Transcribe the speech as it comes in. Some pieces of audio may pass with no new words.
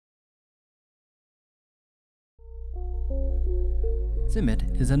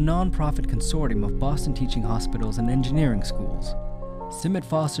CIMIT is a non-profit consortium of Boston teaching hospitals and engineering schools. CIMIT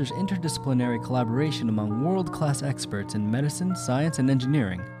fosters interdisciplinary collaboration among world-class experts in medicine, science, and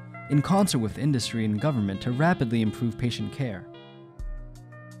engineering, in concert with industry and government to rapidly improve patient care.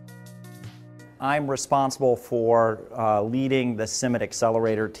 I'm responsible for leading the CIMIT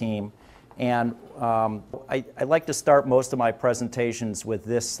Accelerator team, and I like to start most of my presentations with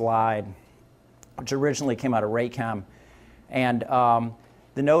this slide, which originally came out of Raychem. And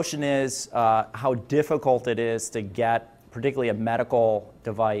the notion is how difficult it is to get, particularly a medical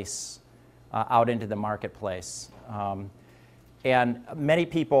device, out into the marketplace. And many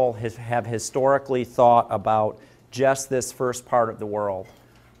people have historically thought about just this first part of the world.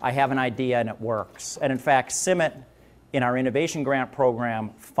 I have an idea and it works. And in fact, CIMIT, in our innovation grant program,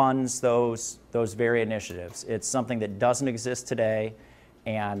 funds those very initiatives. It's something that doesn't exist today,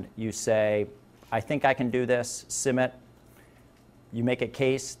 and you say, I think I can do this, CIMIT. You make a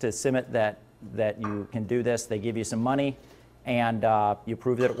case to CIMIT that you can do this, they give you some money, and you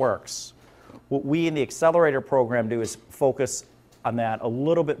prove that it works. What we in the Accelerator program do is focus on that a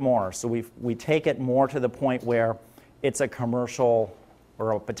little bit more. So we take it more to the point where it's a commercial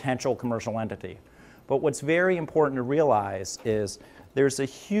or a potential commercial entity. But what's very important to realize is there's a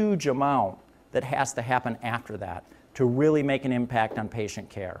huge amount that has to happen after that to really make an impact on patient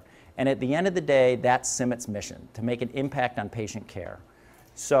care. And at the end of the day, that's CIMIT's mission, to make an impact on patient care.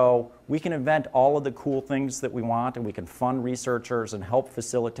 So we can invent all of the cool things that we want, and we can fund researchers and help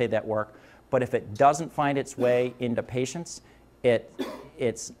facilitate that work. But if it doesn't find its way into patients,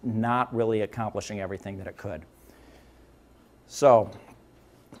 it's not really accomplishing everything that it could. So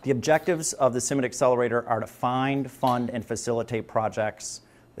the objectives of the CIMIT Accelerator are to find, fund, and facilitate projects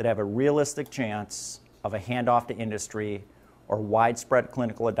that have a realistic chance of a handoff to industry or widespread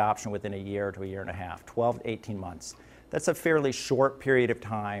clinical adoption within a year to a year and a half, 12 to 18 months. That's a fairly short period of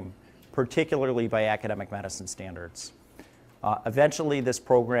time, particularly by academic medicine standards. Eventually, this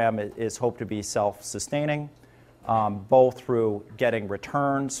program is hoped to be self-sustaining, both through getting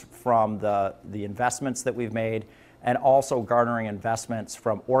returns from the investments that we've made and also garnering investments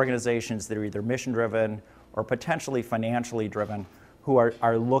from organizations that are either mission-driven or potentially financially driven, who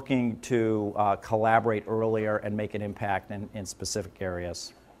are looking to collaborate earlier and make an impact in specific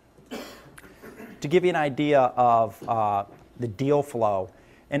areas. To give you an idea of the deal flow,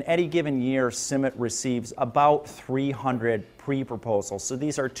 in any given year, CIMIT receives about 300 pre-proposals. So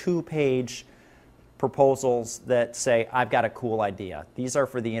these are two-page proposals that say, I've got a cool idea. These are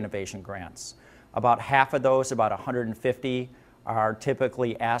for the innovation grants. About half of those, about 150, are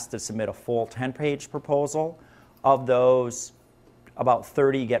typically asked to submit a full 10-page proposal. Of those, about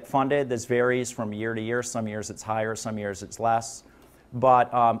 30 get funded. This varies from year to year. Some years it's higher, some years it's less.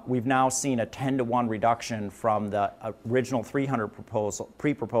 But we've now seen a 10-to-1 reduction from the original 300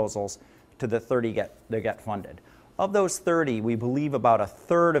 pre-proposals to the 30 that get funded. Of those 30, we believe about a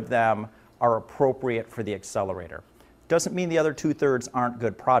third of them are appropriate for the accelerator. Doesn't mean the other 2/3 aren't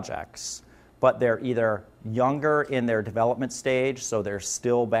good projects, but they're either younger in their development stage, so they're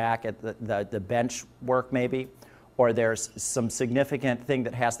still back at the bench work maybe, or there's some significant thing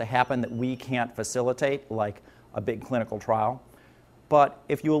that has to happen that we can't facilitate, like a big clinical trial. But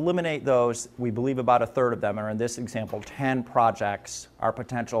if you eliminate those, we believe about a third of them, or in this example, 10 projects are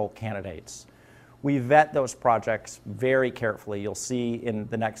potential candidates. We vet those projects very carefully. You'll see in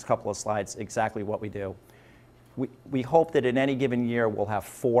the next couple of slides exactly what we do. We hope that in any given year we'll have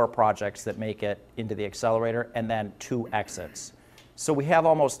 4 projects that make it into the accelerator and then 2 exits. So we have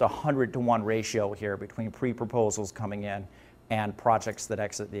almost a 100-to-1 ratio here between pre-proposals coming in and projects that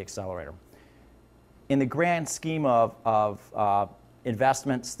exit the accelerator. In the grand scheme of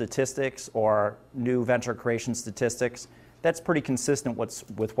investment statistics or new venture creation statistics, that's pretty consistent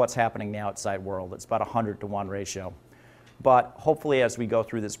with what's happening in the outside world. It's about a 100-to-1 ratio. But hopefully as we go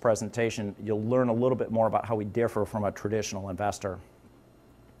through this presentation, you'll learn a little bit more about how we differ from a traditional investor.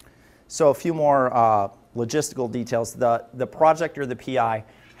 So a few more logistical details. The project or the PI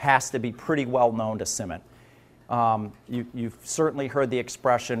has to be pretty well known to CIMIT. You've certainly heard the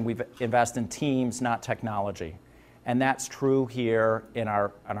expression, we invest in teams, not technology. And that's true here in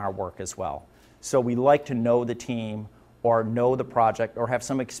our work as well. So we like to know the team or know the project or have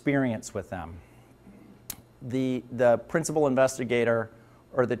some experience with them. The principal investigator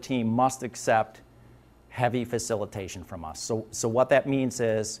or the team must accept heavy facilitation from us. So what that means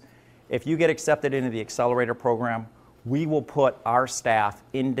is if you get accepted into the Accelerator program, we will put our staff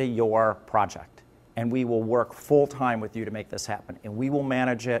into your project and we will work full-time with you to make this happen. And we will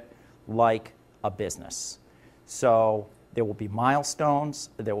manage it like a business. So there will be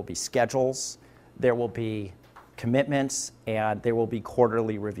milestones, there will be schedules, there will be commitments, and there will be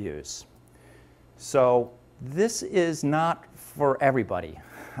quarterly reviews. So this is not for everybody.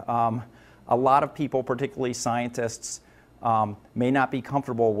 A lot of people, particularly scientists, may not be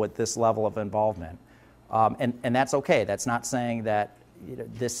comfortable with this level of involvement. And that's okay. That's not saying that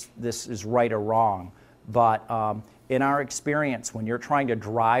this is right or wrong. But in our experience, when you're trying to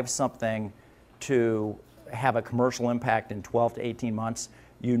drive something to have a commercial impact in 12 to 18 months,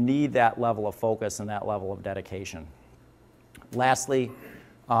 you need that level of focus and that level of dedication. Lastly,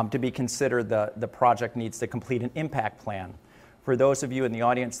 to be considered, the project needs to complete an impact plan. For those of you in the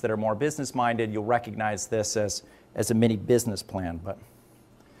audience that are more business-minded, you'll recognize this as a mini business plan. But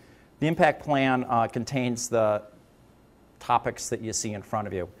the impact plan contains the topics that you see in front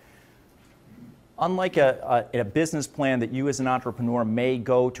of you. Unlike a business plan that you as an entrepreneur may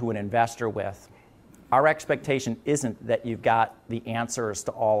go to an investor with, our expectation isn't that you've got the answers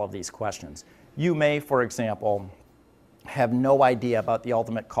to all of these questions. You may, for example, have no idea about the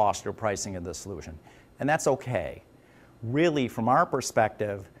ultimate cost or pricing of the solution, and that's okay. Really, from our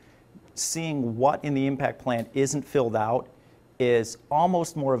perspective, seeing what in the impact plan isn't filled out is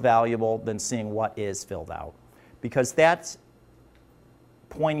almost more valuable than seeing what is filled out, because that's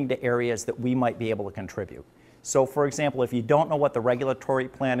pointing to areas that we might be able to contribute. So for example, if you don't know what the regulatory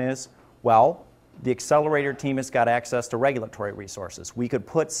plan is, well, the Accelerator team has got access to regulatory resources. We could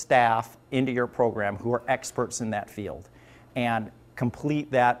put staff into your program who are experts in that field and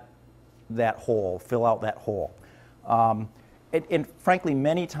complete that hole, fill out that hole. And frankly,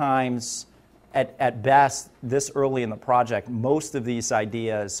 many times, at best, this early in the project, most of these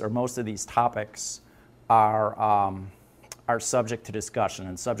ideas or most of these topics are subject to discussion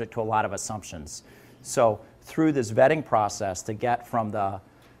and subject to a lot of assumptions. So through this vetting process to get from the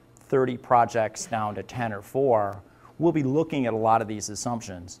 30 projects down to 10 or 4, we'll be looking at a lot of these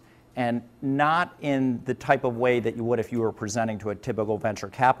assumptions, and not in the type of way that you would if you were presenting to a typical venture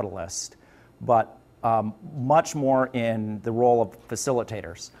capitalist, but much more in the role of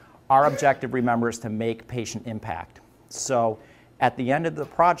facilitators. Our objective, remember, is to make patient impact. So at the end of the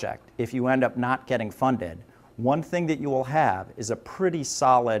project, if you end up not getting funded, one thing that you will have is a pretty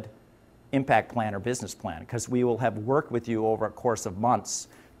solid impact plan or business plan, because we will have worked with you over a course of months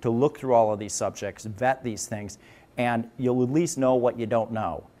to look through all of these subjects, vet these things, and you'll at least know what you don't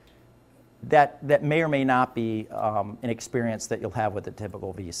know. That may or may not be an experience that you'll have with a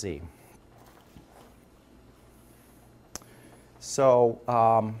typical VC. So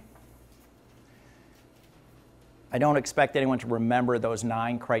I don't expect anyone to remember those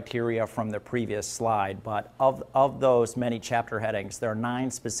 9 criteria from the previous slide, but of those many chapter headings, there are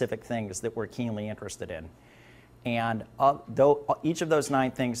 9 specific things that we're keenly interested in. And each of those 9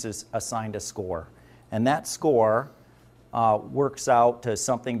 things is assigned a score. And that score works out to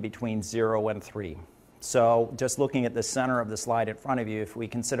something between 0 and 3. So just looking at the center of the slide in front of you, if we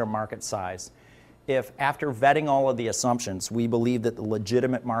consider market size, if after vetting all of the assumptions, we believe that the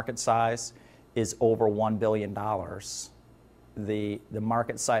legitimate market size is over $1 billion, the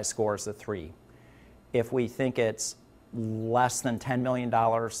market size score is a 3. If we think it's less than $10 million,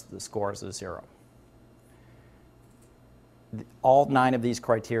 the score is a 0. All 9 of these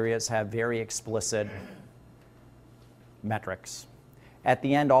criteria have very explicit metrics. At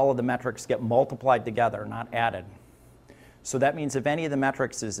the end, all of the metrics get multiplied together, not added. So that means if any of the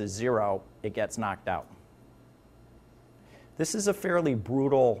metrics is a 0, it gets knocked out. This is a fairly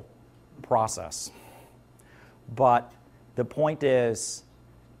brutal process. But the point is,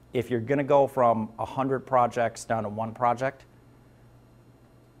 if you're going to go from 100 projects down to 1 project,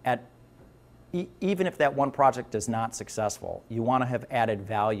 even if that 1 project is not successful, you want to have added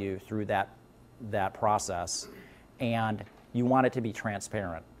value through that process, and you want it to be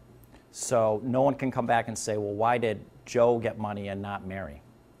transparent. So no one can come back and say, well, why did Joe get money and not Mary?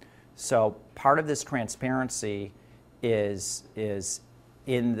 So part of this transparency is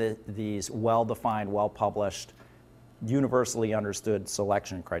in these well-defined, well-published, universally understood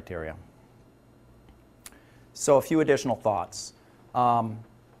selection criteria. So a few additional thoughts.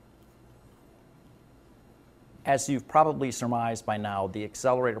 As you've probably surmised by now, the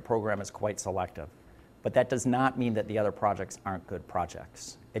Accelerator program is quite selective. But that does not mean that the other projects aren't good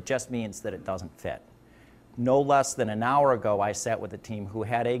projects. It just means that it doesn't fit. No less than an hour ago, I sat with a team who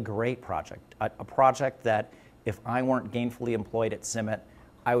had a great project, a project that if I weren't gainfully employed at CIMIT,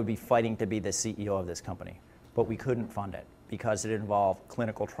 I would be fighting to be the CEO of this company. But we couldn't fund it because it involved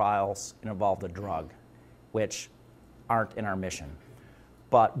clinical trials, it involved a drug, which aren't in our mission.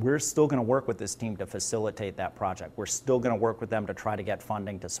 But we're still going to work with this team to facilitate that project. We're still going to work with them to try to get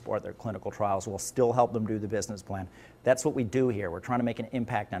funding to support their clinical trials. We'll still help them do the business plan. That's what we do here. We're trying to make an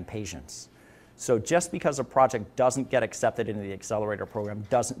impact on patients. So just because a project doesn't get accepted into the Accelerator program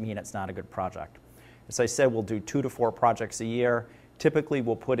doesn't mean it's not a good project. As I said, we'll do 2 to 4 projects a year. Typically,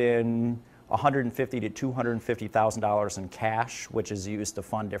 we'll put in $150,000 to $250,000 in cash, which is used to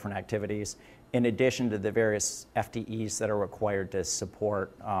fund different activities, in addition to the various FTEs that are required to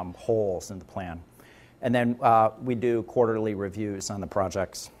support holes in the plan. And then we do quarterly reviews on the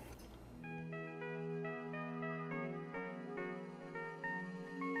projects.